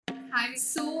Hi,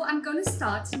 so I'm going to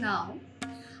start now.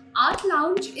 Art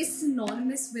Lounge is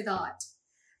synonymous with art.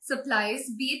 Supplies,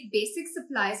 be it basic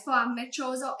supplies for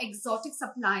amateurs or exotic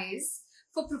supplies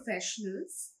for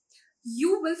professionals,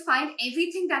 you will find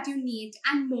everything that you need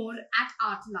and more at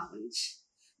Art Lounge.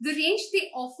 The range they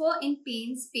offer in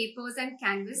paints, papers, and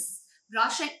canvas,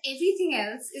 brush, and everything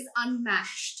else is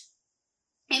unmatched.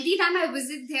 Every time I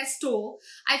visit their store,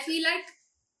 I feel like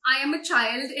I am a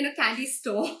child in a candy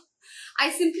store. I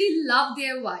simply love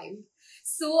their vibe.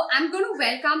 So I'm going to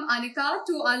welcome Anika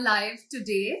to our live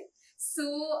today.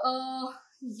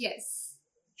 Yes.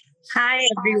 Hi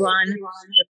everyone.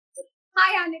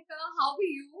 Hi Anika, how are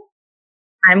you?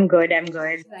 I'm good. I'm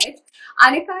good. Right.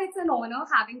 Anika, it's an honor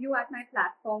having you at my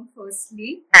platform,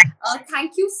 firstly. Thanks.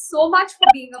 Thank you so much for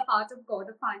being a part of God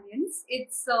of Onions.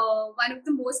 It's one of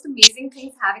the most amazing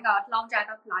things having Art Lounge at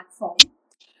our platform.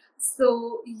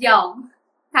 So, yeah,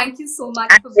 thank you so much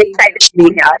I'm for very being excited here. to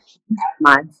be here.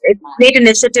 Man. It's a great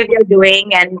initiative you're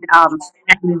doing, and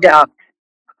to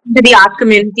the art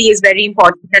community is very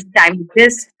important at a time like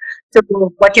this. So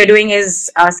what you're doing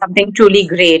is something truly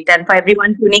great, and for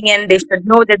everyone tuning in, they should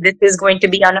know that this is going to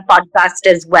be on a podcast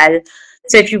as well.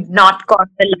 So if you've not got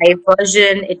the live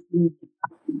version, it can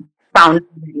be found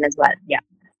online as well. Yeah.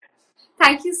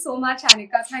 Thank you so much,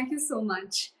 Anika. Thank you so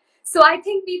much. So, I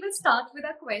think we will start with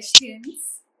our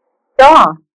questions.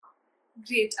 Sure.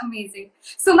 Great, amazing.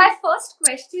 So, my first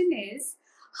question is,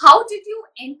 how did you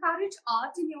encourage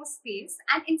art in your space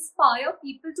and inspire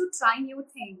people to try new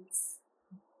things?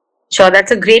 Sure,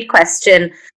 that's a great question.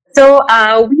 So,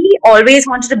 we always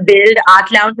wanted to build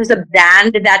Art Lounge as a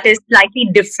brand that is slightly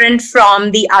different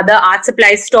from the other art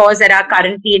supply stores that are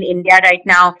currently in India right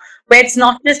now, where it's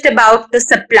not just about the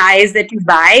supplies that you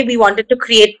buy. We wanted to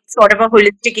create sort of a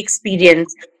holistic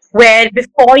experience where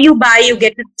before you buy, you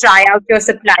get to try out your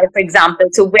supply, for example.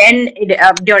 So,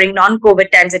 during non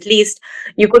COVID times at least,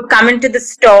 you could come into the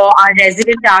store, our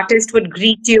resident artist would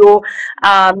greet you,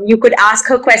 you could ask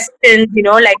her questions,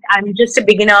 like I'm just a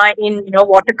beginner in,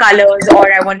 watercolors,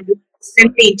 or I want to do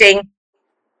porcelain painting.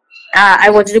 I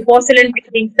want to do porcelain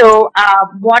painting. So,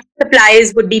 what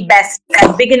supplies would be best for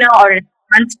a beginner or an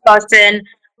advanced person?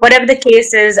 Whatever the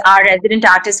case is, our resident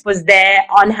artist was there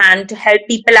on hand to help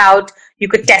people out. You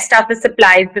could test out the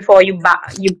supplies before you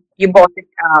bought it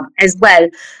as well.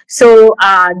 So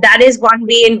that is one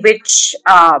way in which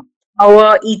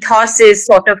our ethos is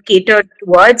sort of catered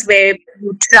towards, where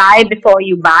you try before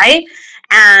you buy.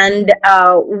 And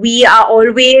we are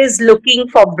always looking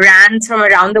for brands from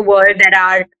around the world that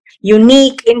are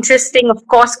unique, interesting. Of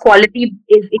course, quality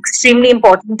is extremely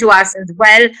important to us as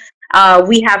well.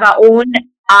 We have our own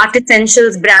Art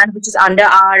Essentials brand, which is under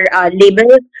our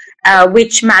label,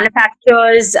 which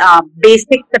manufactures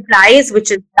basic supplies,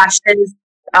 which is brushes,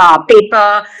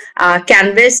 paper,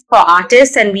 canvas for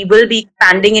artists, and we will be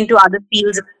expanding into other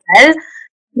fields as well.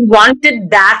 We wanted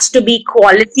that to be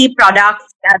quality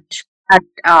products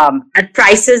at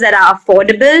prices that are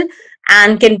affordable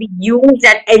and can be used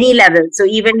at any level. So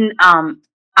even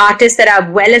artists that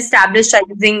are well established are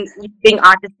using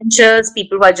art essentials.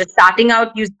 People who are just starting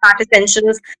out use art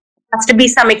essentials. There has to be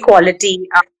some equality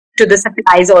to the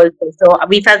supplies also. So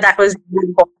we felt that was really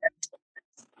important.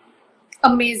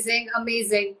 Amazing,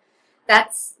 amazing.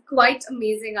 That's quite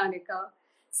amazing, Anika.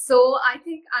 So, I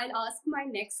think I'll ask my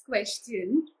next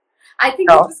question. I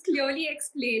think it So, was clearly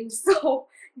explained. So,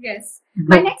 yes.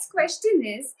 My next question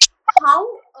is, how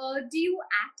do you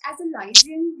act as a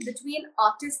liaison between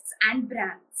artists and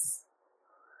brands?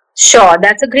 Sure,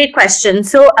 that's a great question.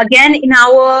 So, again, in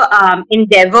our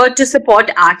endeavor to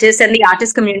support artists and the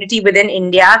artist community within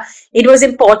India, it was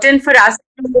important for us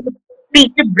to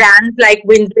speak to brands like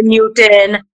Winsor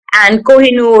Newton and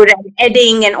Kohinoor and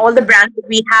Edding and all the brands that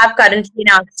we have currently in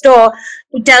our store,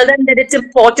 to tell them that it's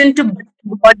important to bring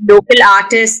more local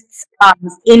artists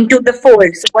into the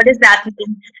fold. So, what does that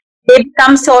mean? They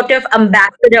become sort of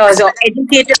ambassadors or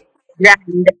educators of the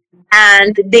brand,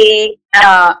 and they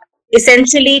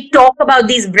essentially talk about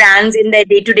these brands in their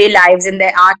day-to-day lives, in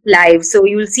their art lives. So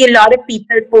you'll see a lot of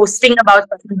people posting about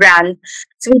certain brands.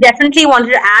 So we definitely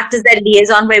wanted to act as that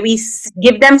liaison, where we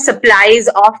give them supplies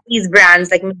of these brands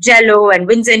like Magello and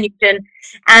Winsor Newton,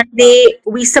 and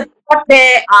we support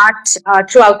their art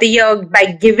throughout the year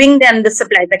by giving them the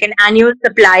supplies, like an annual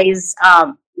supplies.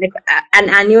 An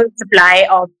annual supply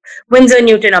of Winsor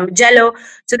Newton or Magello,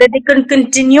 so that they can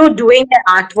continue doing their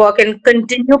artwork and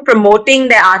continue promoting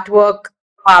their artwork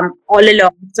all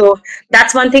along. So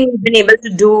that's one thing we've been able to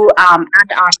do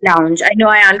at Art Lounge. I know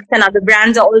I understand other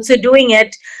brands are also doing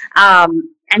it,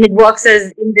 and it works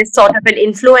as in this sort of an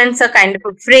influencer kind of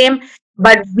a frame.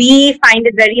 But we find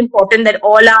it very important that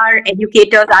all our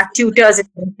educators, our tutors,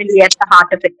 essentially at the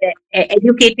heart of it, they're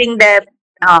educating their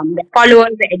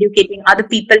followers, they're educating other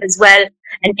people as well.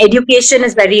 And education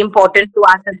is very important to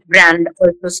us as a brand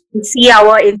also. So you see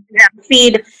our Instagram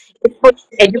feed, it puts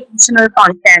educational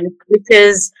content, which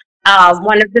is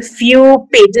one of the few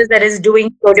pages that is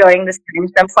doing so during this time.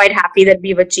 So I'm quite happy that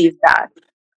we've achieved that.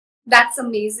 That's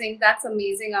amazing. That's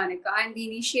amazing, Anika. And the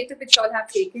initiative which you all have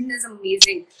taken is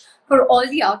amazing for all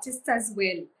the artists as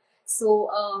well. So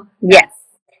Yes.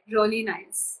 that's really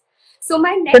nice. So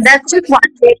my So next that's just question.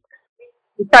 one way.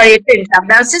 Sorry to interrupt.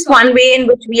 That's just Sorry. one way in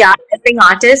which we are helping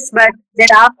artists, but there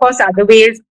are, of course, other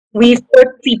ways. We've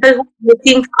put people who are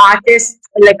looking for artists,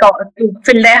 to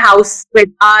fill their house with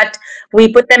art. We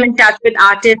put them in touch with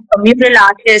artists, mural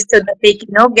artists, so that they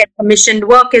can, get commissioned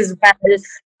work as well.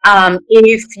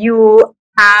 If you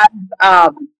have,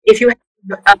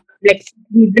 like,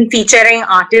 we've been featuring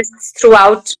artists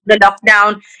throughout the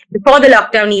lockdown, before the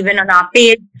lockdown, even on our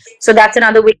page. So that's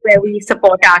another way where we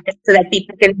support artists so that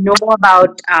people can know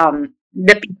about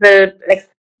the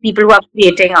people who are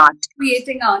creating art.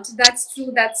 Creating art. That's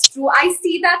true. That's true. I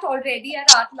see that already at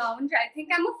Art Lounge. I think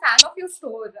I'm a fan of your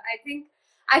store. I think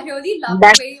I really love the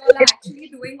That's way you all are actually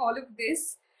doing all of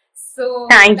this. So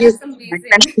Thank you that's so much. amazing.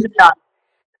 That means a lot.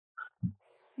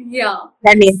 Yeah.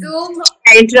 That means So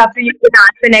I interrupted you. You can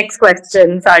ask the next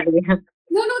question. Sorry.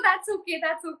 no, that's okay.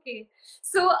 That's okay.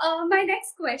 So my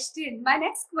next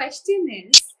question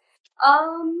is,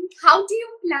 how do you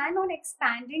plan on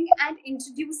expanding and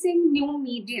introducing new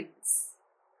mediums?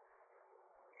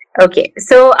 Okay,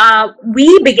 so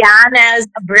we began as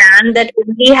a brand that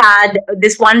only had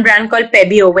this one brand called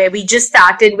Pebeo, where we just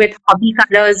started with hobby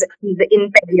colors in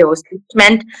Pebios, which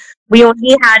meant we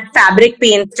only had fabric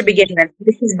paints to begin with.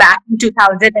 This is back in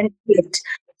 2008.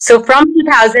 So from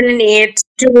 2008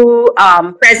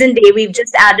 to present day, we've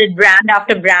just added brand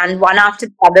after brand, one after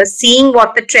the other, seeing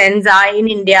what the trends are in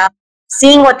India,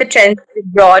 seeing what the trends are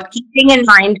abroad, keeping in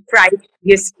mind price,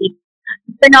 obviously.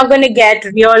 We're not going to get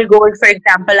real gold, for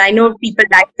example. I know people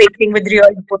like painting with real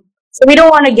gold. So we don't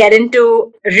want to get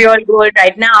into real gold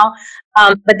right now.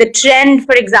 But the trend,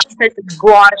 for example, is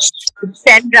gouache. The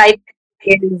trend right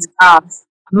is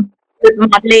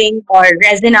modeling or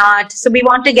resin art. So we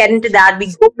want to get into that. We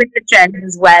go with the trend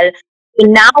as well. So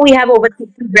now we have over 50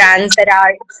 brands that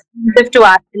are exclusive to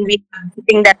us, and we are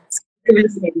keeping that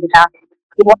exclusively in India.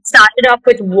 What started off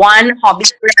with one hobby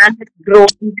brand has grown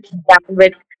down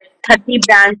with 30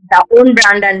 brands, our own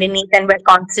brand underneath, and we're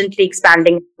constantly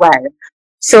expanding as well.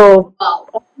 So Wow.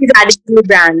 always adding new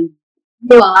brands,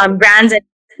 brands, and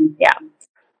yeah.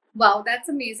 Wow, that's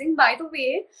amazing. By the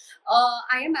way,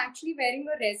 I am actually wearing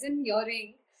a resin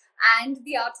earring, and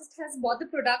the artist has bought the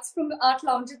products from the Art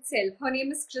Lounge itself. Her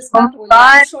name is Oh Krishna my Tola.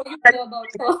 I'm God, sure you know about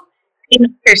her.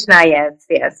 Krishna, yes,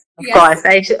 of Yes, course.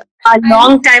 A and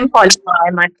long time follower,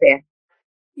 I must say.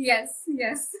 yes.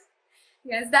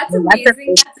 That's That's a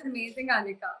amazing. That's amazing,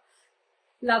 Anika.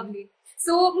 Lovely.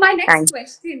 So my next thank.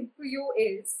 question for you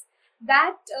is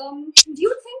that do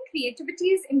you think creativity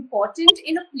is important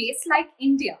in a place like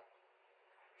India?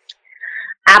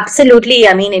 Absolutely.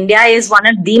 I mean, India is one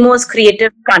of the most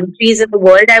creative countries in the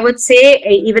world, I would say.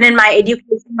 Even in my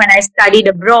education, when I studied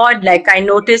abroad, like I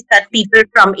noticed that people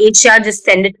from Asia just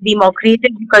tended to be more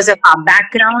creative because of our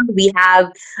background. We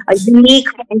have a unique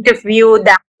point of view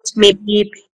that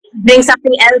maybe brings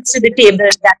something else to the table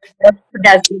that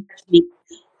doesn't actually.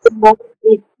 So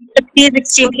it is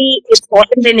extremely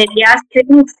important in India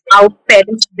since our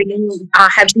parents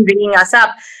have been bringing us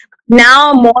up.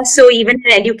 Now, more so, even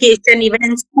in education, even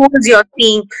in schools, you're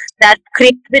seeing that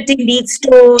creativity leads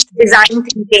to design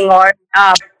thinking or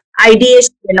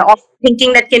ideation or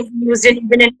thinking that can be used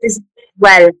even in business as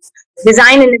well.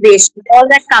 Design innovation, all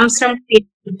that comes from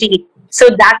creativity. So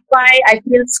that's why I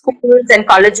feel schools and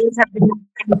colleges have been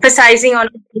emphasizing on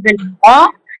it even more.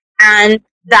 And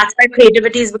that's why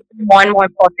creativity is becoming more and more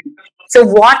important. So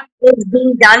what is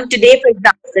being done today, for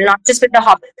example, not just with the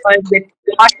hobby, but with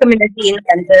the art community in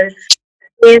general,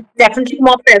 is definitely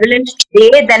more prevalent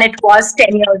today than it was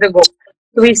 10 years ago.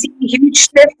 So we've seen a huge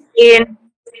shift in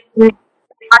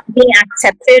art being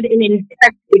accepted in India,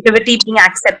 creativity being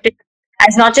accepted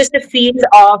as not just a field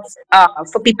of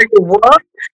for people to work,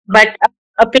 but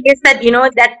a place that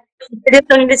that people just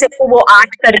don't need to say, "Oh, wo art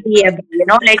kar rahi hai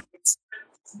abhi," like it's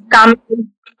come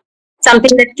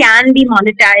something that can be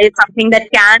monetized, something that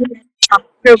can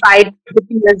provide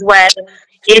equity as well.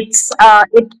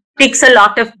 It ticks a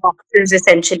lot of boxes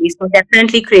essentially. So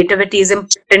definitely creativity is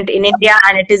important in India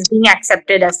and it is being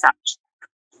accepted as such.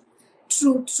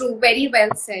 True, true. Very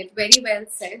well said. Very well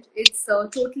said. It's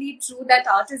totally true that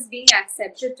art is being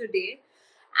accepted today.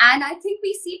 And I think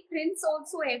we see prints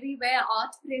also everywhere,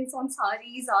 art prints on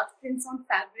saris, art prints on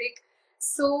fabric.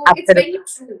 So it's Absolutely. very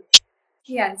true.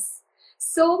 Yes.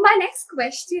 So my next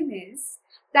question is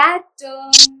that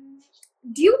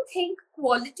do you think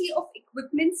quality of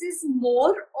equipments is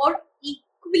more or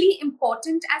equally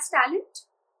important as talent?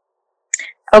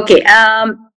 Okay.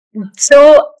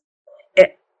 So uh,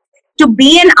 to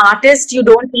be an artist, you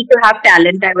don't need to have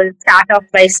talent. I will start off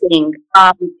by saying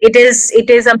it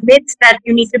is a myth that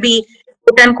you need to be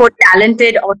quote unquote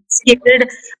talented or skilled.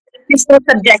 It's so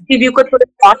subjective. You could put a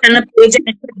thought on a page and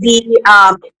it could be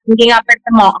hanging up at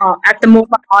the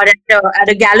MoMA or at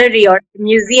a gallery or a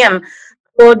museum.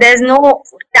 So there's no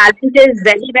talent is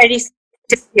very very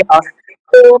specific here.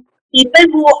 So people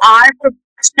who are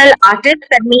professional artists,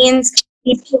 that means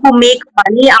people who make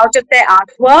money out of their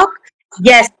artwork.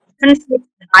 Yes, even with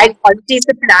high quality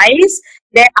supplies,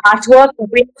 their artwork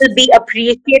will be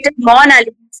appreciated more, and I'll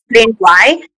explain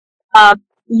why.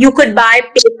 You could buy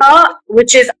paper,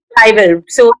 which is archival.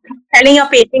 So, selling your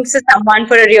paintings to someone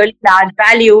for a really large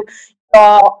value,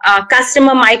 your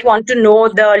customer might want to know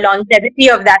the longevity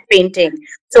of that painting.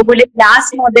 So, will it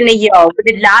last more than a year? Will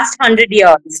it last 100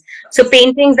 years? So,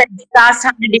 paintings that last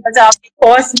 100 years are, of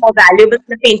course, more valuable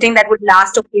than a painting that would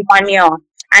last only 1 year.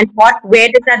 And where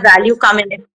does that value come in?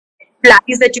 It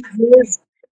implies that you use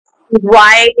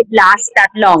why it lasts that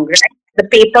long, right? The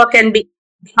paper can be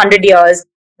 100 years.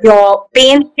 Your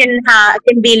paint can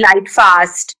be light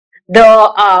fast.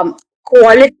 The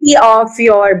quality of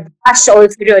your brush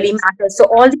also really matters. So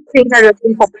all these things are really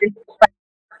important. But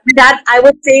that I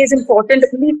would say is important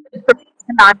only for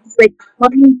professional artists, like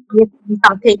learning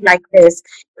something like this.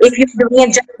 If you're doing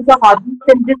it just as a hobby, you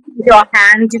can just use your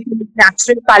hands, you can use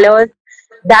natural colors.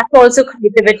 That's also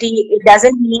creativity. It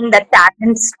doesn't mean that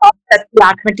talent stops at the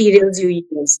art materials you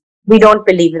use. We don't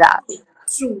believe that.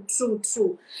 True, true,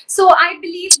 true. So I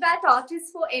believe that art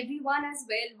is for everyone as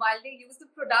well. While they use the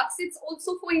products, it's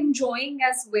also for enjoying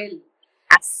as well.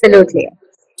 So Absolutely.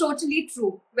 totally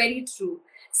true, very true.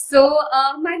 So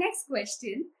my next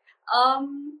question: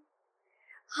 um,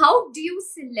 how do you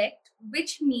select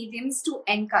which mediums to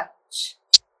encourage?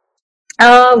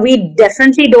 We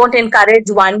definitely don't encourage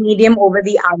one medium over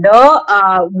the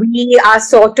other. We are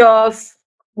sort of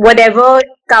whatever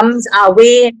comes our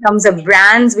way in terms of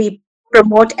brands, we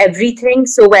promote everything.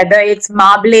 So whether it's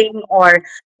marbling or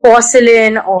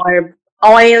porcelain or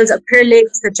oils,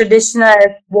 acrylics, the traditional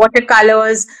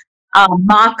watercolors,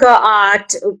 marker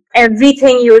art,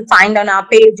 everything you'll find on our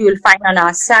page, you'll find on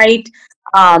our site.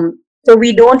 So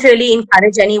we don't really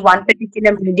encourage any one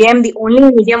particular medium. The only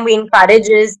medium we encourage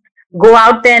is go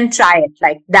out there and try it.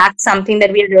 Like that's something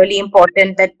that we're really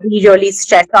important, that we really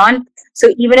stress on. So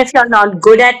even if you're not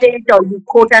good at it or you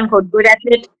quote unquote good at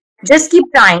it, just keep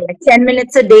trying. Like 10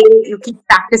 minutes a day, you keep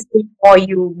practicing, or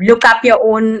you look up your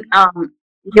own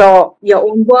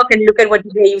work and look at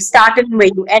where you started and where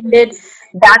you ended.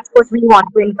 That's what we want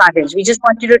to encourage. We just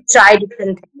want you to try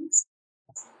different things.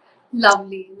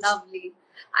 Lovely, lovely.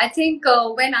 I think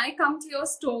when I come to your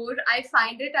store, I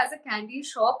find it as a candy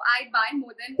shop. I buy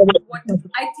more than what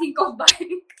I think of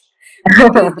buying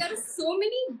because there are so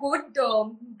many good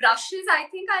brushes. I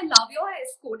think I love your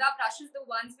Skoda brushes, the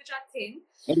ones which are thin.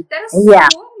 There are Yeah.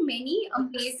 so many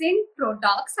amazing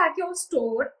products at your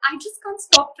store. I just can't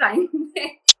stop trying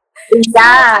them. So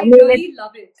Yeah, I I mean, really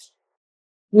love it.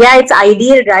 yeah, it's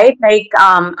ideal, right? Like,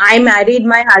 I married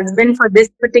my husband for this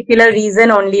particular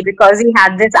reason only, because he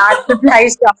had this art supply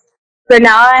shop. So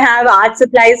now I have art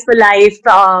supplies for life.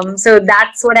 So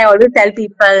that's what I always tell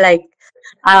people. Like,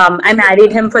 I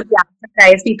married him for the art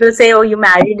supplies. People say, "Oh, you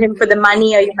married him for the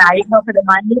money, or you married her for the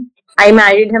money." I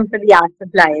married him for the art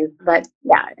supplies. But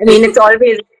yeah, I mean, it's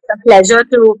always a pleasure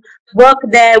to work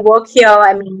there, work here.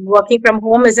 I mean, working from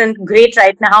home isn't great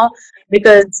right now,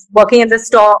 because working at the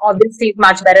store obviously is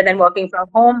much better than working from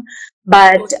home.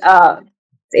 But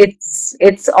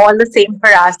it's all the same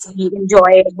for us. We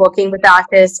enjoy working with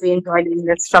artists. We enjoy doing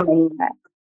this from anywhere.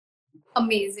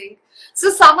 Amazing. So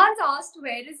someone's asked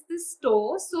where is the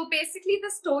store? So basically,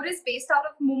 the store is based out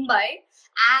of Mumbai,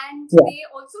 and Yeah. they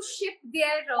also ship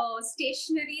their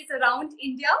stationeries around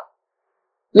India.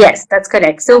 Yes, that's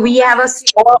correct. So we have a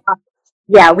store.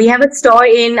 Yeah, we have a store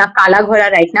in Kala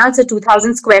Ghora right now. It's a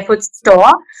 2,000 square foot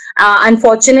store.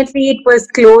 Unfortunately, it was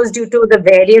closed due to the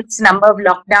various number of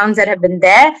lockdowns that have been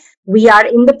there. We are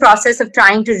in the process of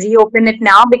trying to reopen it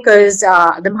now, because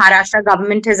the Maharashtra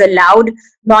government has allowed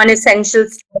non-essential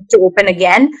stores to open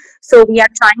again. So we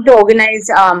are trying to organize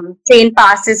train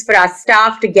passes for our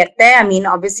staff to get there. I mean,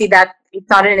 obviously that it's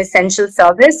not an essential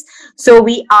service. So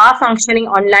we are functioning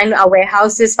online. Our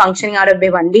warehouse is functioning out of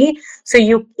Bhiwandi. So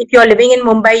if you're living in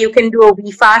Mumbai, you can do a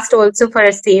VFast also for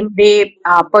a same day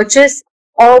purchase.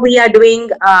 Or we are doing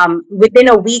within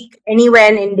a week anywhere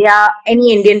in India,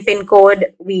 any Indian pin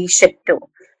code we ship to.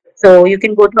 So you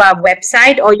can go to our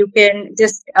website or you can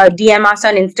just DM us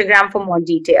on Instagram for more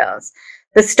details.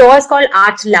 The store is called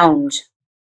Art Lounge.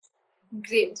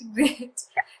 Great, great.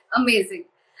 Amazing,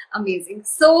 amazing.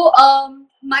 So,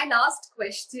 my last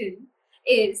question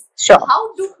is Sure.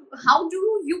 how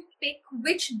do you pick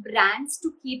which brands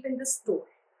to keep in the store?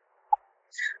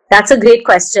 That's a great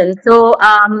question. So,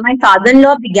 my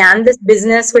father-in-law began this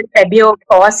business with Febio. Of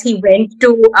course, he went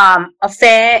to a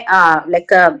fair,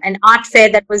 an art fair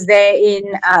that was there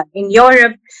in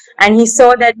Europe, and he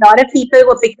saw that a lot of people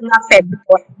were picking up Febio.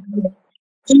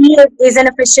 He is an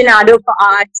aficionado for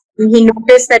art. And he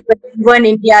noticed that when we were in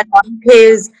India, a lot of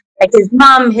his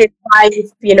mom, his wife,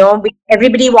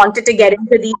 everybody wanted to get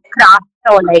into these crafts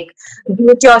or like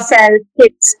do-it-yourself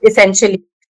kits, essentially.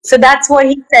 So that's what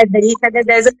he said. That he said that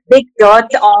there's a big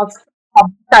dearth of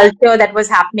culture that was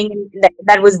happening,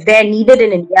 that was there needed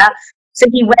in India. So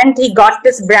he got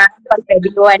this brand called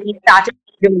Febio, and he started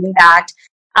doing that.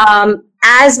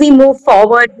 As we move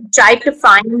forward, we tried to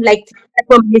find like things that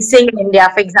were missing in India,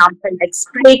 for example, like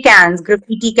spray cans,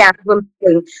 graffiti cans were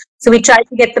missing. So we tried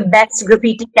to get the best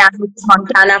graffiti can, which is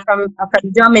Montana from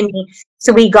Germany.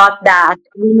 So we got that.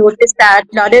 We noticed that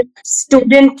a lot of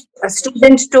student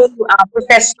to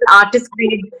professional artist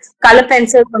grade color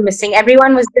pencils were missing.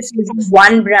 Everyone was just using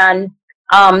one brand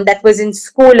that was in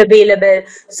school available.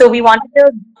 So we wanted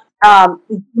to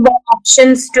give more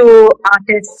options to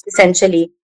artists,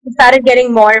 essentially. We started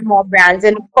getting more and more brands.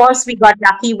 And of course, we got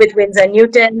lucky with Winsor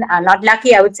Newton. Not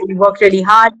lucky, I would say we worked really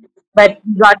hard, but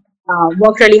we got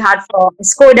worked really hard for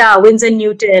Skoda, Winsor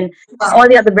Newton, all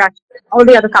the other brands, all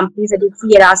the other companies that you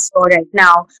see at our store right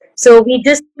now. So we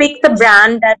just pick the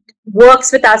brand that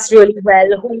works with us really well,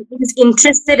 who is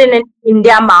interested in an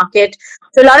India market.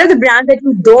 So a lot of the brands that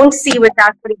you don't see with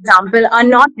us, for example, are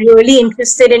not really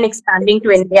interested in expanding to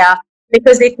India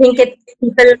because they think the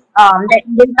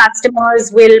Indian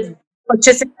customers will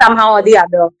purchase it somehow or the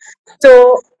other.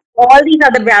 So all these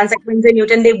other brands like Winsor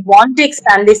Newton, they want to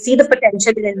expand. They see the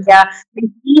potential in India. They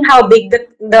see how big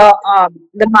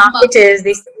the market is.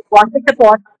 They want to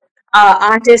support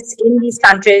artists in these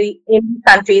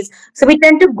countries. So we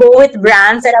tend to go with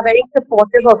brands that are very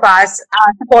supportive of us,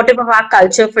 supportive of our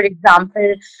culture. For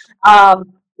example,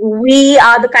 we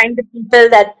are the kind of people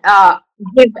that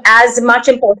give as much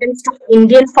importance to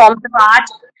Indian forms of art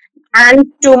and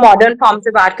to modern forms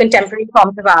of art, contemporary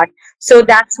forms of art. So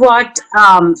that's why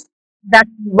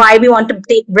we want to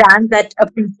take brands that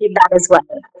appreciate that as well.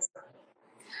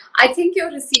 I think you're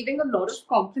receiving a lot of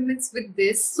compliments with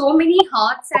this. So many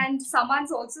hearts, and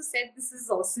someone's also said this is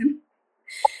awesome.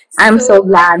 I'm so So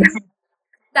glad.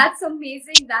 that's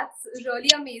amazing. That's really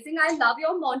amazing. I love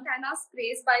your Montana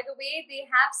sprays. By the way, they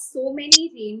have so many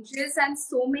ranges and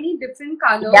so many different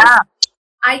colors. Yeah,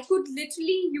 I could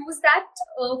literally use that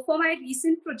for my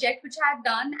recent project, which I had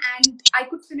done, and I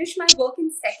could finish my work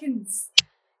in seconds.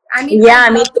 I mean, I yeah. I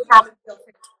mean, love the quality of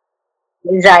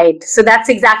it. right. So that's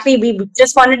exactly, we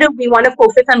want to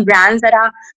focus on brands that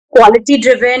are quality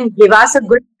driven, give us a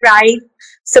good price,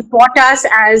 support us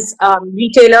as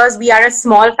retailers. We are a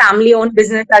small family owned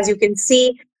business, as you can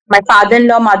see. My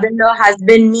father-in-law, mother-in-law,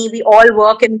 husband, me, we all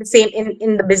work in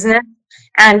the business.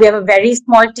 And we have a very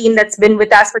small team that's been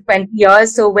with us for 20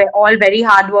 years. So we're all very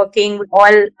hardworking. We're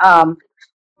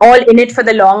all in it for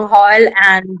the long haul.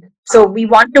 And so we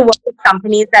want to work with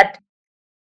companies that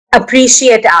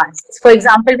appreciate us. For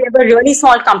example, we have a really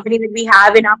small company that we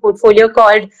have in our portfolio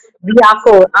called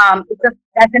Viaco.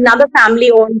 That's another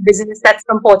family-owned business that's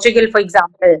from Portugal, for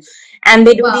example, and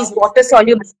they do these Wow.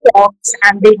 water-soluble chalks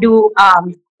and they do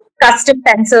custom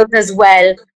pencils as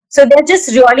well. So they're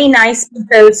just really nice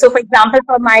people. So, for example,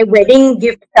 for my wedding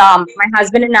gift, my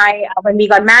husband and I, when we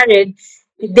got married,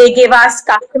 they gave us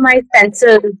customized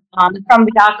pencils from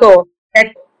Viaco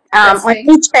that on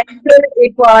Interesting. each pencil,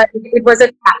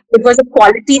 it was a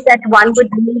quality that one would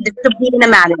need to be in a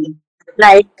marriage,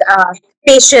 like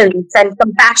patience and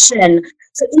compassion.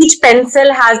 So each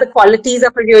pencil has the qualities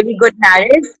of a really good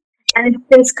marriage, and it's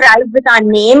inscribed with our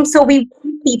name. So we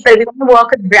want to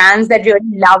work with brands that really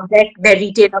love their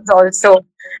retailers also,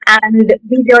 and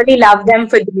we really love them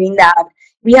for doing that.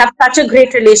 We have such a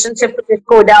great relationship with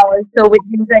Koda also, with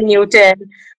Winsor Newton.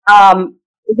 Um,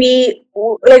 we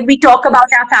talk about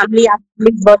our family's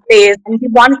birthdays, and we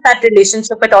want that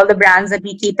relationship with all the brands that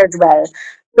we keep as well.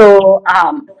 So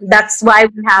that's why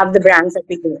we have the brands that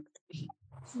we do.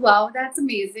 Wow, that's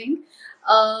amazing.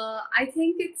 I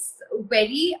think it's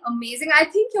very amazing. I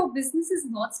think your business is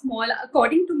not small.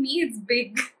 According to me, it's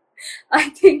big. I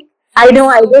think I know.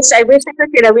 so. I wish I could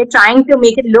say that we're trying to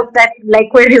make it look that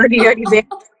like we're really, really big.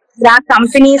 Our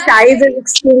company That's size is very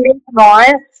extremely small,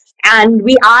 and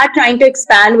we are trying to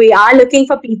expand. We are looking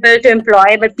for people to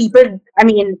employ, but people, I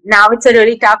mean, now it's a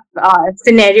really tough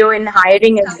scenario in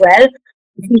hiring as tough. well.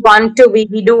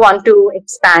 We do want to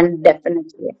expand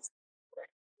definitely.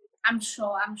 I'm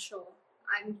sure. I'm sure.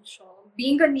 I'm sure.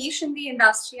 Being a niche in the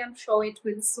industry, I'm sure it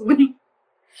will soon.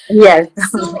 Yes.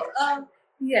 So,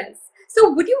 yes. So,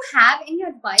 would you have any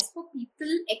advice for people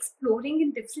exploring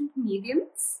in different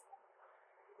mediums?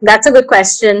 That's a good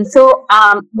question. So,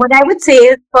 what I would say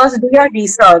is first do your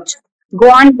research. Go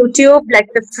on YouTube, like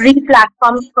the free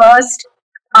platforms first.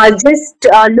 Just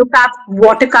look up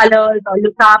watercolors or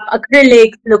look up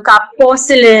acrylics, look up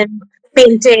porcelain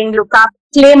painting, look up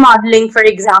clay modeling, for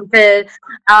example.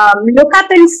 Look up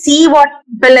and see what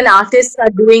people and artists are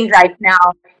doing right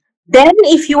now. Then,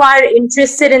 if you are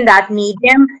interested in that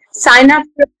medium, sign up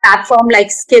for a platform like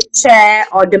Skillshare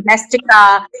or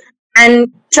Domestika and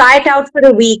try it out for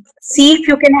a week. See if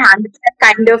you can handle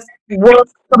that kind of work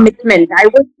commitment. I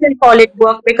would still call it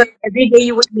work because every day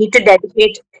you would need to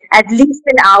dedicate at least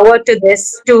an hour to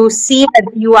this to see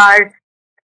whether you are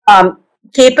um,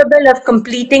 capable of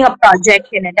completing a project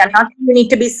in it. I'm not saying you need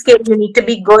to be skilled, you need to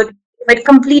be good, but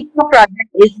completing a project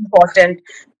is important.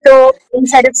 So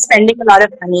instead of spending a lot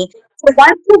of money. So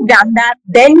once you've done that,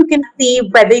 then you can see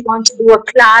whether you want to do a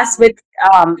class with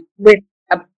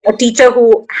a teacher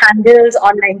who handles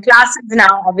online classes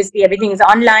now. Obviously, everything is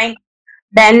online.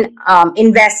 Then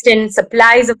invest in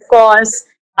supplies, of course,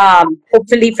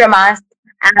 hopefully from us,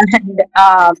 and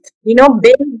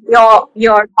build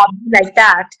your hobby like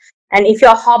that. And if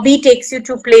your hobby takes you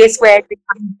to a place where it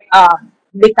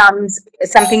becomes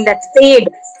something that's paid,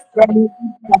 then you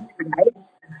can do that, right?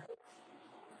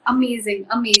 Amazing,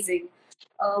 amazing.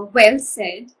 Well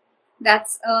said.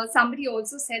 That's somebody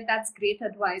also said that's great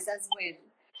advice as well.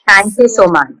 Thank you so So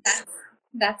much.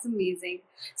 that's amazing.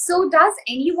 So does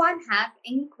anyone have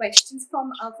any questions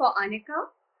from for Anika?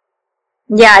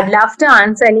 Yeah, I'd love to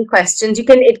answer any questions.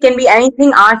 It can be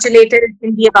anything art related. It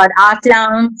can be about art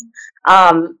lounge.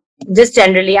 Um, just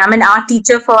generally, I've been an art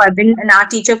teacher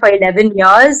for 11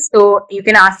 years. So you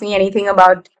can ask me anything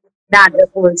about that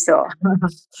also.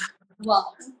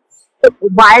 Wow.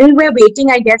 While we're waiting,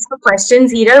 I guess, for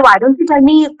questions, Hiral, why don't you tell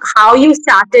me how you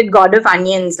started God of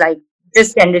Onions, like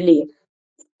just generally?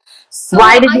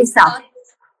 Why So did you start?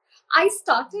 I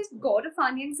started God of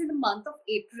Onions in the month of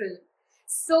April.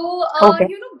 So, Okay.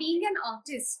 being an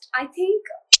artist, I think,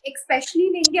 especially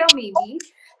in India, maybe,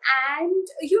 and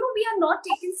we are not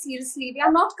taken seriously. We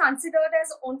are not considered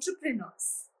as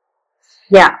entrepreneurs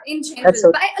Yeah, in that's general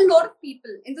so. by a lot of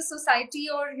people in the society,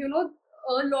 or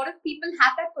a lot of people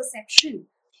have that perception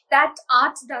that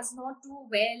art does not do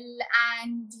well,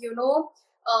 and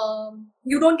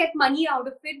you don't get money out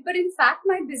of it. But in fact,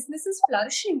 my business is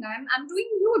flourishing. I'm doing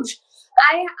huge.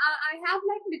 I have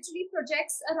like literally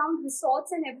projects around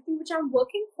resorts and everything which I'm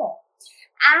working for.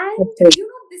 That's And it.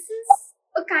 this is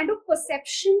a kind of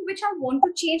perception which I want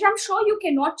to change. I'm sure you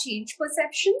cannot change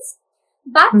perceptions,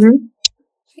 but Mm-hmm.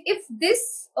 if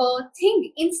this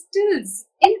thing instills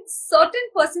in certain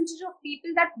percentage of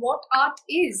people that what art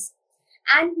is,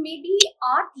 and maybe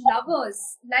art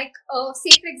lovers, like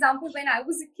say for example, when I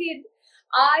was a kid,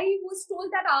 I was told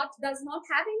that art does not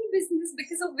have any business,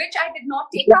 because of which I did not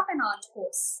take Yeah, up an art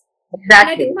course, and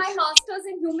I did exactly. my masters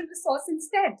in human resource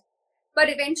instead. But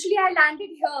eventually I landed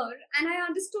here, and I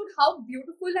understood how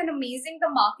beautiful and amazing the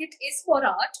market is for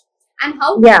art, and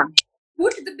how Yeah.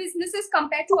 good the businesses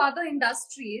compared to other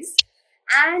industries.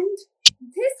 And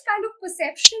this kind of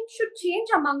perception should change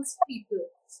amongst people.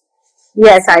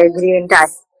 Yes, I So agree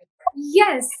entirely. this,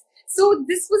 yes. So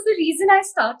this was the reason I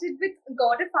started with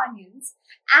God of Onions.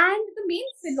 And the main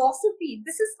philosophy,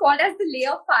 this is called as the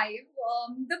layer 5.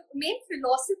 The main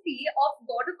philosophy of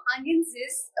God of Onions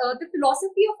is the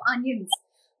philosophy of onions,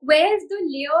 where the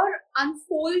layer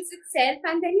unfolds itself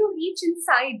and then you reach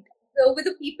inside with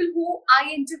the people who I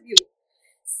interview.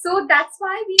 So that's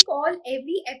why we call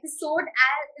every episode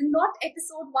as not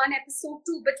episode 1, episode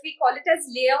 2, but we call it as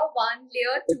layer 1,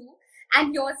 layer 2,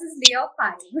 and yours is layer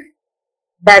 5.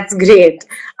 That's great.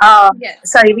 Yes.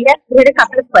 Sorry, we had a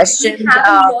couple of We questions.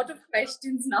 have a lot of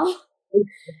questions now.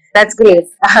 That's great.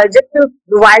 Yes.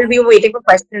 While we were waiting for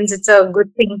questions, it's a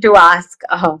good thing to ask.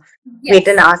 Wait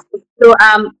and Yes. ask. So,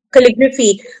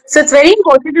 calligraphy. So it's very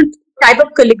important. type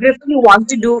of calligraphy you want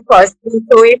to do first.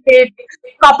 So if it's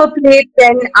copper plate,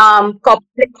 then copper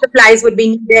plate supplies would be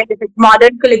needed. If it's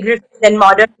modern calligraphy, then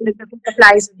modern calligraphy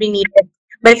supplies would be needed.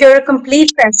 But if you're a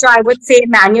complete fresher, I would say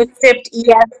manuscript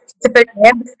EF principal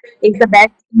nib is the best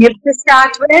nib to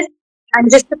start with, and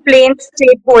just a plain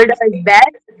straight holder is best.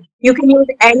 You can use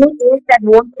any ink that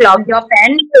won't clog your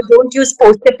pen. So don't use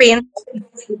poster paints.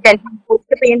 You can use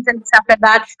poster paints and stuff like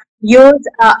that. Use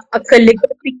a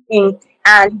calligraphy ink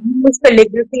and use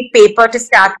calligraphy paper to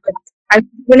start with. I'm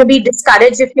going to be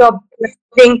discouraged if you're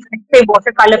using, let's say,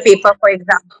 watercolor paper, for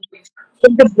example.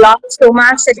 It's the block so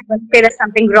much that you're going to say there's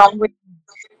something wrong with it.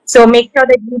 So make sure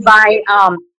that you buy a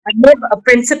nib, a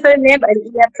principal nib, an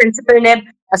EF principal nib,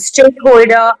 a straight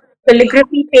holder,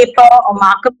 calligraphy paper or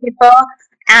marker paper,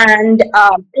 and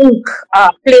ink.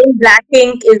 Plain black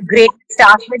ink is great to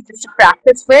start with, just to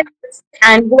practice with.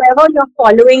 And whoever you're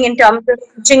following in terms of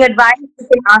teaching advice, you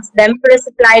can ask them for a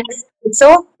supply list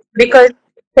also, because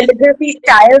calligraphy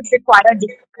styles require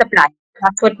different supply.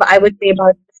 That's what I would say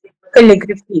about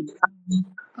calligraphy.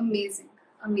 Amazing.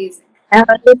 Amazing.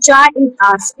 Richa is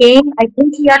asking, I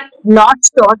think we are not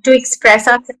sure to express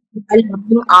ourselves while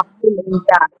looking after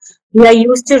Linda. We are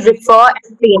used to refer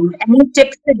and paint. Any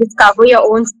tips to discover your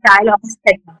own style of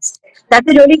aesthetics? That's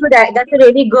a really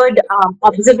good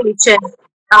observation.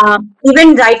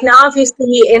 Even right now, if you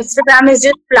see, Instagram is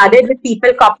just flooded with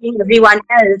people copying everyone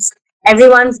else.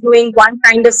 Everyone's doing one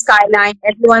kind of skyline.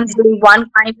 Everyone's doing one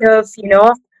kind of,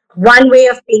 one way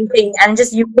of painting, and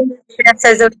just using it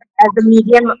as a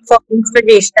medium for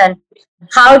inspiration.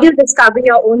 How do you discover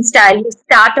your own style? You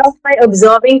start off by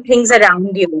observing things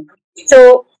around you.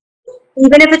 So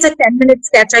even if it's a 10-minute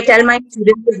sketch, I tell my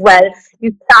students as well,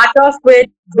 you start off with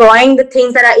drawing the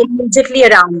things that are immediately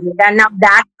around you. And now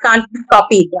that can't be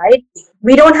copied, right?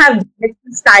 We don't have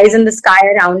skies in the sky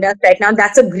around us right now.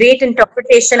 That's a great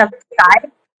interpretation of the sky,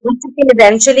 which you can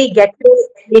eventually get to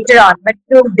later on. But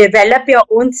to develop your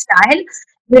own style,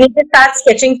 you need to start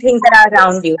sketching things that are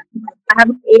around you. I have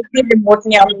an AC remote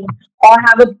near me, or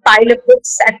have a pile of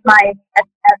books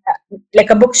like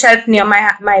a bookshelf near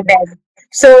my bed.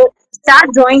 So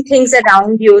start drawing things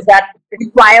around you that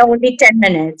require only 10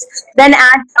 minutes. Then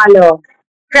add color.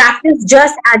 Practice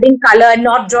just adding color,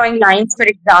 not drawing lines, for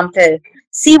example.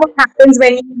 See what happens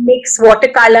when you mix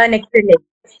watercolor and acrylic.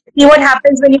 See what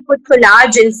happens when you put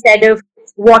collage instead of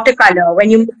watercolor, when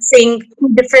you're mixing two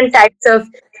different types of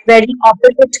very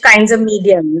opposite kinds of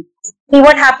mediums. See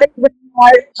what happens when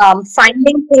you're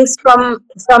finding things from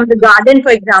the garden,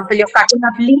 for example. You're cutting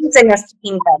up leaves and you're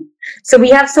sticking them. So we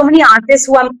have so many artists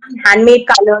who are making handmade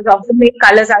colors, or who make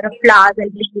colors out of flowers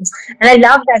and leaves. And I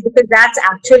love that, because that's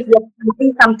actually, you're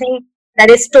making something that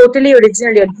is totally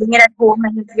original. You're doing it at home,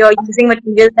 and you're using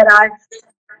materials that are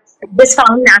just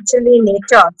found naturally in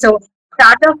nature. So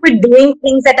start off with doing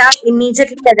things that are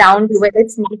immediately around you, whether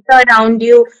it's nature around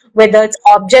you, whether it's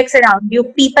objects around you,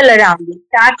 people around you.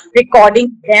 Start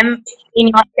recording them in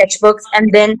your sketchbooks,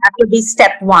 and then that will be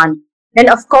step one. Then,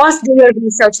 of course, do your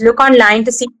research. Look online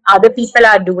to see what other people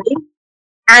are doing,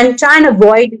 and try and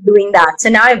avoid doing that. So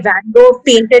now, if Van Gogh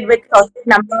painted with a certain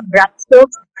number of brush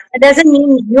strokes, that doesn't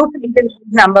mean you painted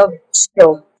with a number of brush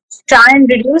strokes. Try and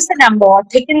reduce the number, or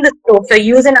thicken the strokes, or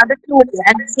use another tool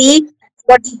and see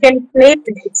what you can play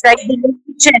with. It's like being in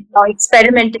the kitchen or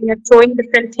experimenting, you're throwing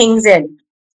different things in.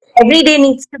 Every day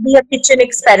needs to be a kitchen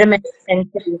experiment,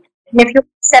 essentially. And if you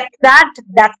accept that,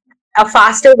 that's a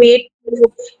faster way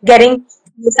to getting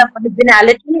some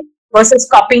originality versus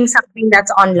copying something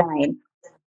that's online.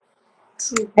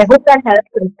 True. I hope that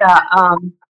helps, Rita.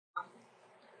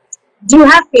 Do you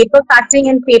have paper cutting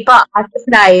and paper art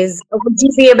supplies? Or would you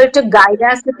be able to guide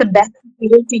us with the best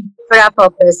material to use for our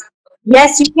purpose?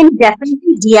 Yes, you can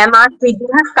definitely DM us. We do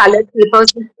have colored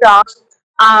papers in stock.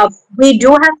 We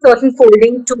do have certain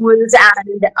folding tools,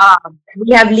 and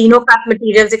we have lino cut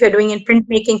materials if you're doing in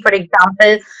printmaking, for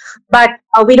example. But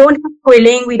we don't have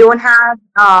quilling. We don't have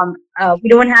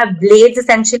blades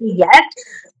essentially yet.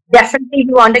 Definitely,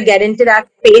 we want to get into that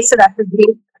space. So that's a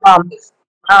great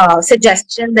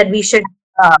suggestion that we should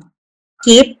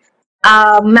keep.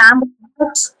 Ma'am,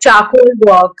 charcoal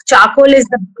work. Charcoal is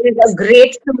a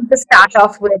great tool to start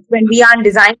off with. When we are in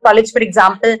design college, for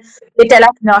example, they tell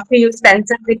us not to use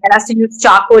pencils. They tell us to use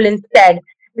charcoal instead,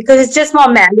 because it's just more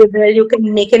malleable. You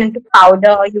can make it into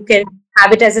powder. You can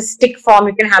have it as a stick form.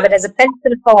 You can have it as a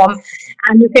pencil form,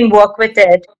 and you can work with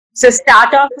it. So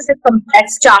start off with a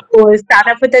compressed charcoal. Start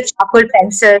off with a charcoal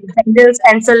pencil. Pendel's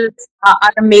pencils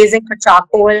are amazing for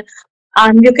charcoal.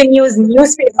 You can use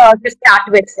newspaper to start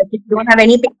with. If you don't have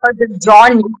any paper, just draw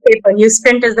on newspaper.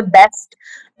 Newsprint is the best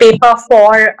paper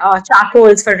for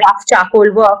charcoals, for rough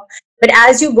charcoal work. But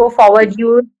as you go forward,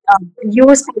 you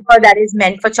use paper that is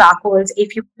meant for charcoals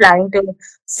if you're planning to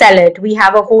sell it. We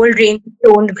have a whole range of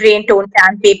toned grain, toned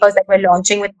tan papers that we're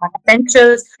launching with our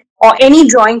pencils, or any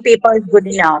drawing paper is good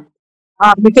enough.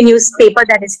 You can use paper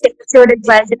that is textured as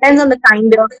well. Depends on the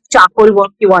kind of charcoal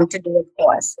work you want to do, of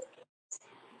course.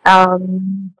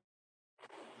 Um,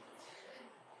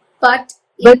 But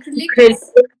but acrylic acrylic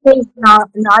is is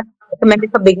not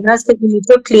recommended for beginners because you need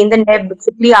to clean the nib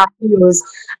quickly after use.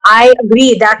 I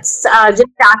agree. That's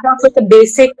just start off with a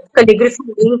basic calligraphy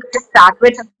ink to start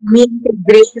with. Me, it's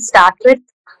great to start with.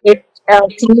 It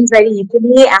cleans very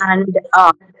easily, and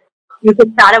you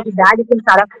can start off with that. You can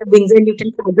start off with the Winsor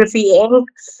Newton calligraphy ink.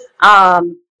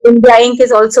 India ink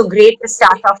is also great to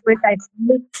start off with. I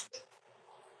feel.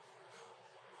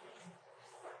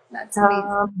 that's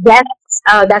amazing. Yes,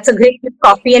 that's a great tip.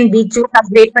 Coffee and beet juice are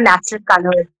great for natural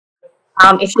colors.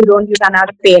 If you don't, you run out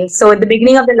of paint. So at the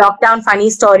beginning of the lockdown, funny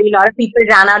story, a lot of people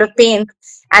ran out of paint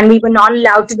and we were not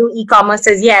allowed to do e-commerce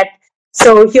as yet.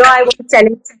 So here I was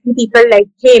telling people like,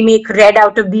 hey, make red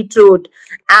out of beetroot,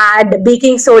 add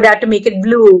baking soda to make it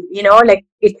blue. Like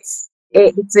it's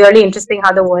really interesting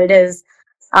how the world has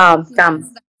Yes, come.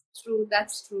 that's true.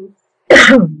 That's true.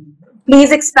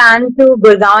 Please expand to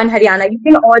Gurgaon and Haryana. You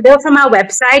can order from our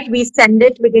website. We send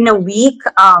it within a week.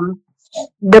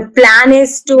 The plan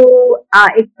is to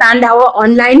expand our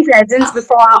online presence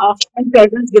before our offline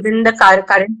presence given the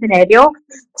current scenario.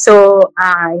 So,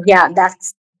 yeah,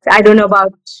 I don't know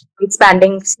about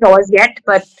expanding stores yet,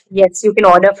 but yes, you can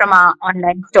order from our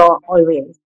online store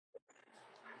always.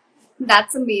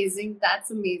 That's amazing.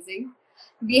 That's amazing.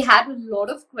 We had a lot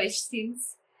of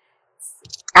questions.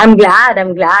 I'm glad.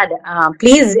 I'm glad.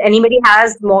 Please, anybody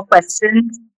has more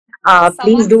questions, please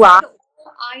Someone do ask. said,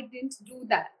 "Oh, I didn't do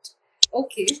that."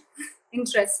 Okay,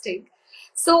 interesting.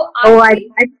 So Oh, I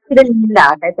think I didn't mean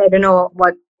that. I don't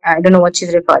know what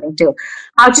she's referring to.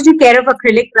 How to take care of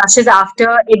acrylic brushes after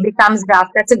it becomes rough?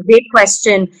 That's a great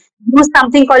question. Use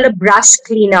something called a brush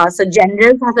cleaner. So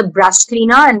General has a brush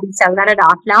cleaner, and we sell that at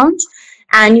Art Lounge.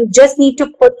 And you just need to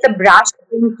put the brush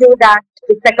into that.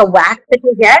 It's like a wax that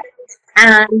you get,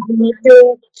 and you need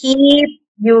to keep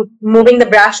you moving the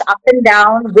brush up and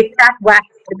down with that wax,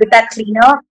 with that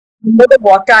cleaner, with the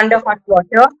water under hot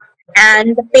water,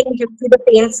 and the paint, you see the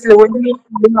paint slowly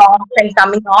coming off and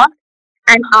coming off.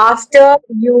 And after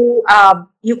you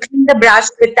clean the brush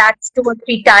with that 2 or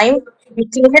 3 times, you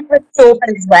clean it with soap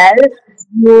as well.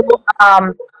 You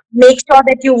make sure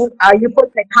that you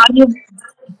put like how you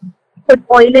put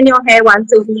oil in your hair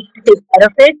once a week to take care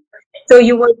of it. So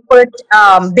you will put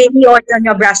baby oil on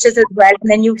your brushes as well,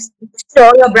 and then you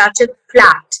store your brushes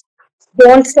flat.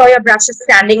 Don't store your brushes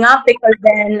standing up because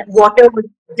then water will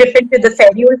drip into the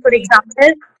ferrule, for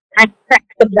example, and crack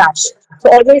the brush.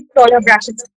 So always store your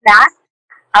brushes flat,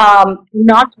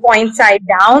 not point side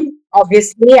down,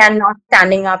 obviously, and not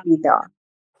standing up either.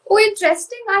 oh,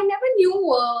 interesting. I never knew.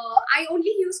 I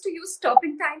only used to use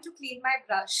turpentine to clean my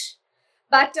brush,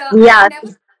 but I Yeah,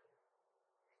 never.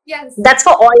 Yes, that's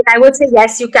for oil. I would say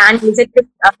yes, you can use it to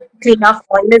clean off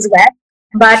oil as well.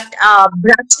 But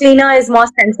brush cleaner is more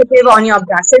sensitive on your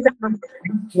brushes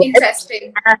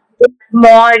interesting. and it's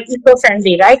more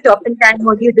eco-friendly, right? Turpentine,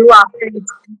 what do you do after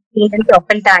it's cleaned in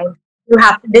turpentine? You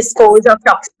have to dispose of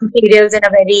toxic materials in a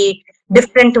very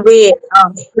different way.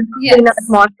 Brush cleaner is Yes,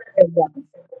 more sensitive.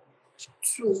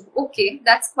 true. Okay,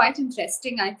 that's quite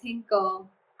interesting. I think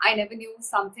I never knew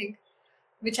something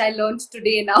which I learned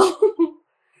today now.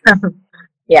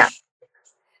 Yeah.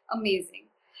 Amazing.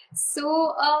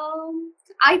 So,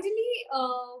 ideally,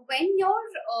 when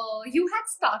you had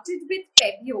started with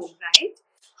Pebio, right?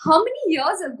 How many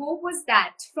years ago was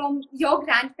that from your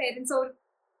grandparents or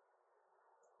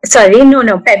Sorry,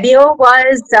 no. Pebio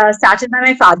was started by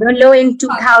my father-in-law in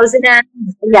father? 2000 and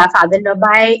yeah, father-in-law.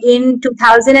 In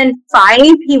 2005,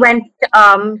 he went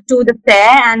to the fair,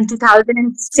 and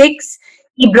 2006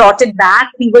 he brought it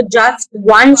back. We were just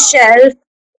one Wow. shelf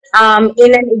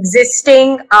in an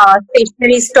existing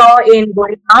stationery store in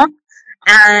Goregaon,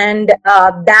 and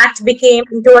that became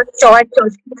into a store. It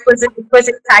was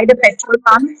inside a petrol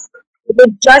pump. It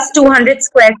was just 200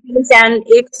 square feet, and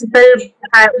if people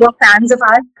were fans of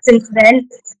us since then,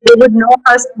 they would know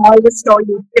how small the store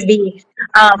used to be.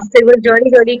 So it was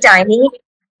really, really tiny.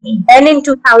 Then in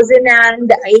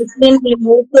 2018, we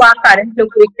moved to our current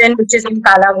location, which is in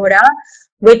Kalagura,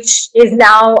 which is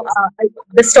now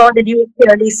the store that you've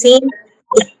clearly seen.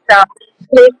 It's a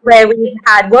place where we've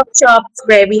had workshops,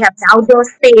 where we have an outdoor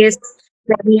space,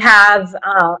 where we have,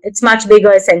 it's much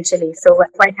bigger essentially. So we're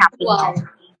quite happy Wow. that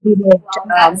we moved. Wow.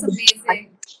 That's amazing.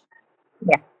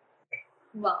 Yeah.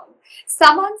 Wow.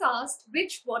 Someone's asked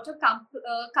which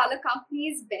color company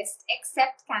is best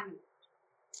except Camel.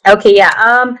 Okay, yeah.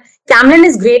 Camlin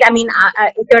is great. I mean,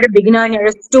 if you're a beginner and you're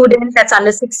a student that's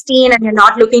under 16 and you're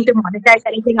not looking to monetize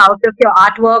anything out of your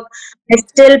artwork, I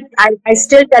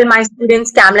still tell my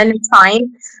students Camlin is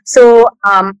fine. So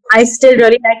I still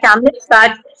really like Camlin,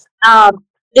 but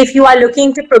if you are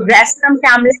looking to progress from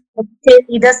Camlin, say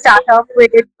either start off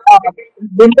with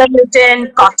Winsor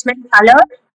Newton Cosmic Color.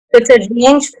 So it's a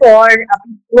range for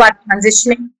people who are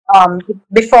transitioning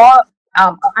before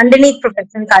underneath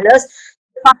professional colors.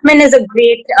 Hoffman is a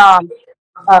great uh,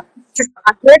 to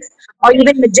start with, or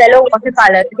even Magello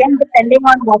watercolor. Again, depending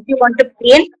on what you want to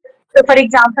paint. So, for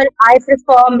example, I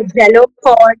prefer Magello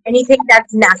for anything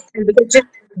that's natural because it's just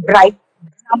bright.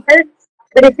 For example,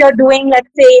 but if you're doing, let's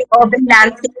say, urban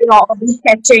landscaping or urban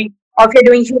sketching, or if you're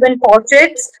doing human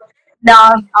portraits,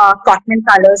 the Cotman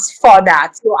colors for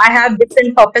that. So I have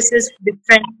different purposes,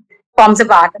 different forms of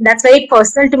art, and that's very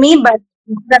personal to me. But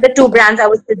these are the two brands I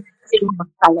would suggest in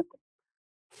color.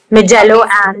 Magello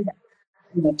Amazing.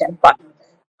 and Metal Pot.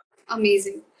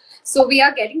 Amazing. So we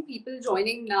are getting people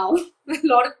joining now. A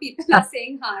lot of people are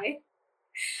saying hi.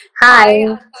 Hi, Hi.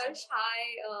 Akash.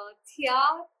 Hi, Thea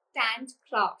Tant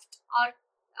Craft.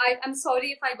 I'm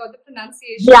sorry if I got the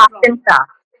pronunciation Yeah, wrong.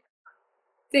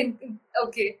 Tinta.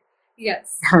 Okay.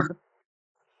 Yes.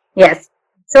 Yes.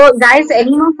 So, guys, So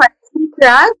any let's. more questions for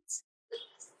us?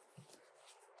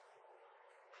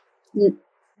 Mm,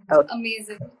 okay.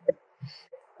 Amazing.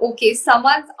 Okay,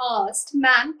 someone's asked,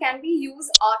 ma'am, can we use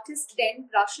artist den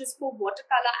brushes for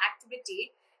watercolor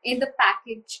activity in the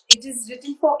package? It is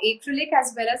written for acrylic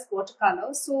as well as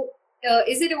watercolor. So,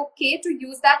 is it okay to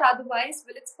use that? Otherwise,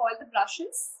 will it spoil the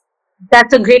brushes?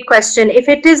 That's a great question. If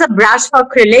it is a brush for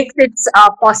acrylics, it's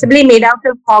possibly made out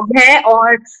of hog hair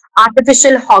or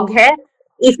artificial hog hair.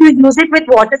 If you use it with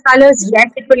watercolors,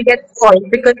 yes, it will get spoiled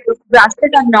because those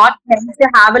brushes are not meant to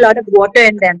have a lot of water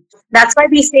in them. That's why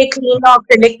we say clean your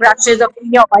acrylic brushes or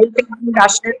clean your oil painting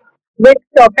brushes with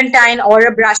turpentine or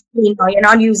a brush cleaner. You're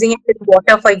not using it with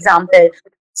water, for example.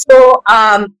 So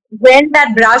when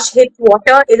that brush hits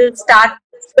water, it'll start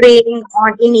spraying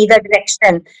on in either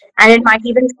direction and it might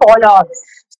even fall off.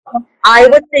 So I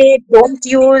would say don't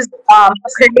use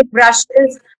acrylic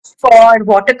brushes for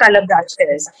watercolor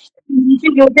brushes. You need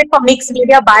to use it for mixed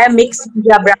media, buy a mixed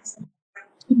media brush.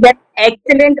 You get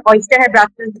excellent oyster hair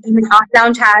brushes. Even Art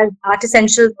Lounge has Art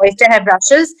Essentials oyster hair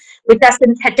brushes, which are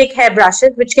synthetic hair brushes,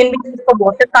 which can be used for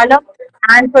watercolor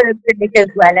and for acrylic as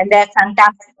well. And they're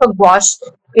fantastic for gouache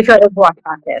if you're a gouache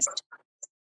artist.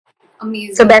 So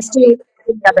Amazing. best to use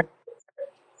the other.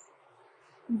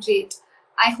 Great.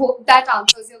 I hope that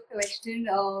answers your question,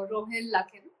 Rohil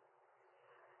Lakin.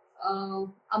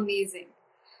 Amazing.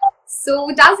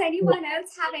 So, does anyone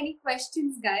else have any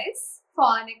questions, guys, for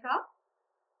Anika?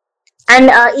 And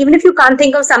even if you can't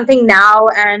think of something now,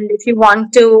 and if you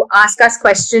want to ask us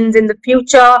questions in the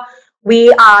future,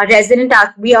 we are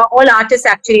we are all artists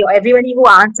actually. Everybody who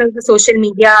answers the social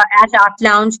media at Art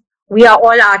Lounge, we are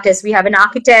all artists. We have an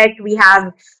architect, we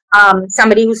have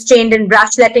somebody who's trained in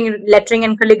brush lettering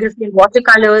and calligraphy and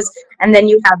watercolors, and then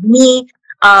you have me.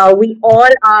 We all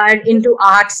are into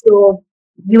art, so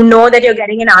you know that you're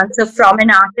getting an answer from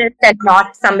an artist and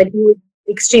not somebody who's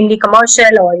extremely commercial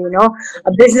or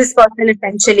a business person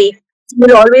essentially.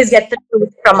 You'll always get the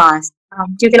truth from us.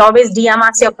 You can always DM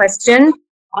us your question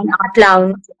on Art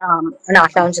Lounge. On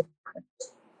Art Lounge.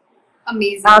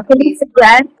 Amazing. Can you Amazing.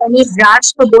 suggest any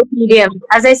brush for both mediums?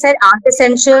 As I said, Art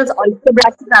Essentials, oyster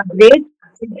brushes are great.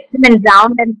 You get them in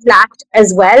round and flat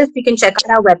as well. So you can check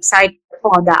out our website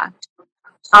for that.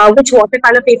 Which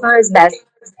watercolor paper is best?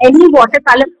 Any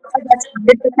watercolor paper that's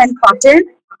 100% cotton.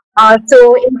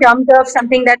 So in terms of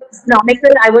something that's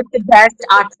economical, I would suggest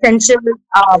Art Essential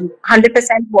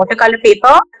 100% watercolor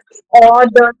paper or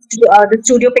the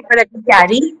studio paper that we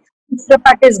carry. Studio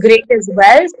cut is great as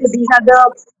well. So these are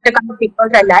the watercolor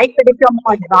papers I like. But if you're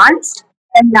more advanced,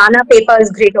 then Lana paper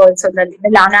is great also. The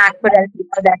Lana Aquarelle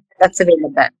paper that's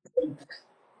available.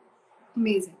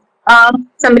 Amazing.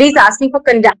 Somebody's asking for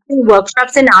conducting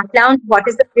workshops in Art Lounge. What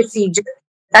is the procedure?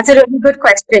 That's a really good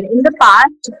question. In the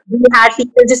past, we had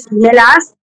people just email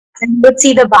us and we would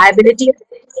see the viability of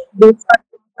based on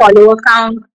follower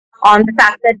count, on the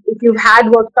fact that if you've had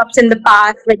workshops in the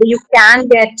past, whether you can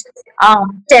get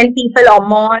 10 people or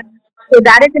more. So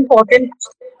that is important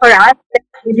for us. That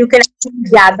you can actually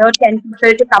gather 10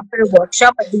 people to come for a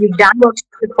workshop, whether you've done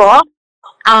workshops before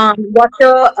what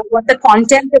the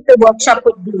content of the workshop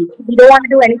would be. We don't want to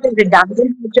do anything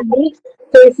redundant usually.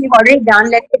 So if you've already done,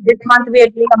 let's say this month we are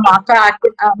doing a marker art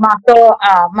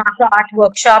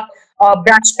workshop or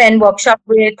brush pen workshop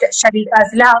with Sharika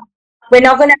Azla. we're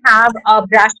not going to have a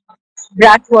brush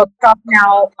workshop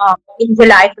now in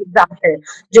July, for example.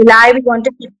 July, we want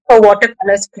to keep for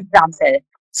watercolors, for example.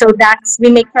 So that's, we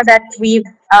make sure that we've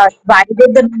divided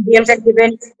the mediums and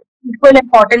given equal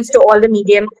importance to all the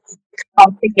mediums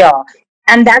of the year.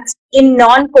 And that's in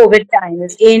non-COVID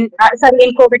times. In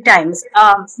COVID times.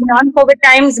 Non-COVID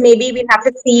times, maybe we'll have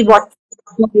to see what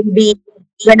will be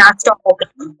when our store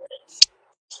opens.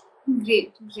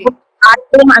 Great, great. Art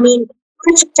Home, I mean,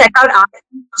 you should check out Art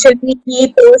Home. Actually,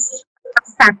 he posts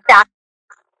fantastic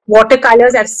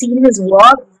watercolors. I've seen his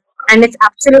work and it's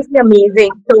absolutely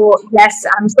amazing. So, yes,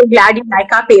 I'm so glad you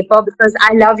like our paper because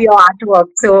I love your artwork.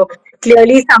 So,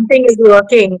 clearly, something is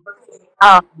working.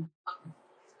 Um,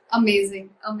 Amazing,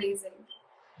 amazing.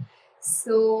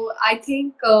 So I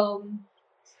think the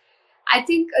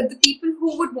people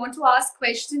who would want to ask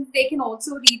questions, they can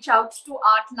also reach out to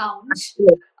Art Lounge.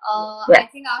 yeah. I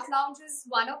think Art Lounge is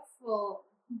one of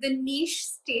the niche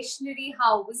stationery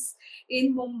house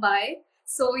in Mumbai.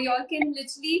 So you all can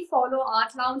literally follow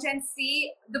Art Lounge and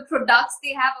see the products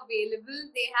they have available.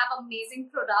 They have amazing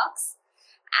products,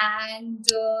 and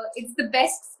it's the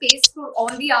best space for all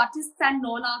the artists and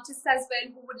non-artists as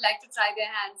well who would like to try their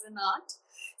hands in art.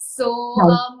 So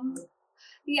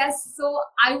yes, so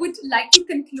I would like to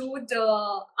conclude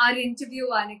our interview,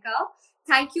 Anika.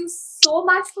 Thank you so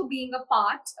much for being a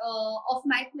part of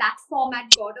my platform at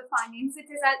God of Finance. It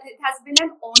has been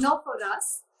an honor for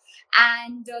us.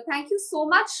 And thank you so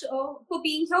much for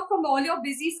being here from all your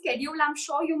busy schedule. I'm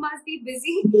sure you must be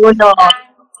busy. No, no. And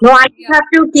No, I just yeah, have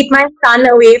to keep my son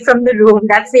away from the room.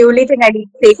 That's the only thing I need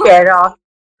to take care of.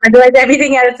 Otherwise,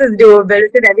 everything else is doable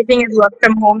because everything is work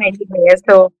from home anyway.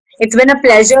 So it's been a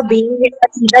pleasure being here.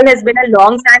 Eagle has been a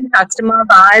long time customer of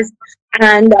ours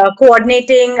and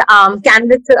coordinating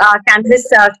canvas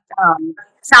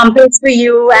samples for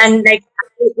you. And like,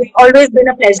 it's always been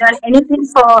a pleasure. And anything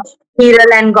for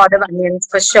Hiral and God of Onions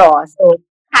for sure. So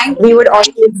we would thank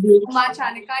you always be. so much,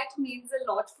 Anika. It means a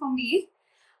lot for me.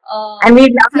 And we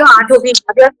love your Thank you. artwork. We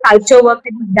love your sculpture work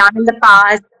that you've done in the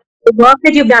past, the work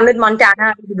that you've done with Montana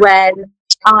as well.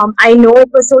 I know it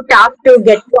was so tough to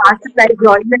get to art supplies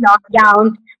during the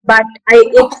lockdown, but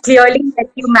it clearly that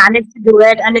you managed to do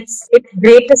it, and it's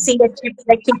great to see that you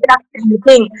like keep it up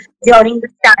creating during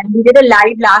this time. We did a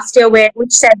live last year where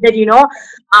which said that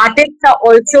artists are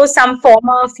also some form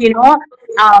of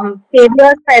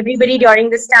saviors for everybody during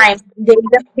this time. They're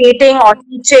either creating or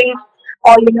teaching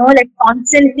or like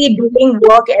constantly doing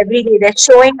work every day. They're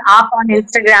showing up on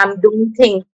Instagram doing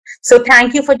things. So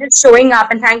thank you for just showing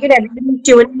up and thank you to everybody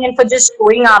tuning in for just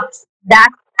showing up.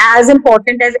 That's as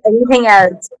important as anything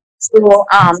else. So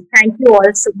thank you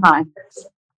all so much.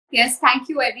 Yes, thank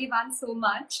you everyone so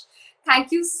much.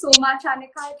 Thank you so much,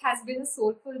 Anika. It has been a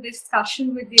soulful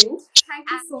discussion with you. Thank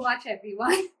you so much,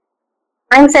 everyone.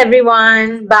 Thanks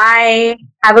everyone. Bye.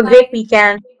 Have a great Bye.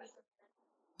 weekend.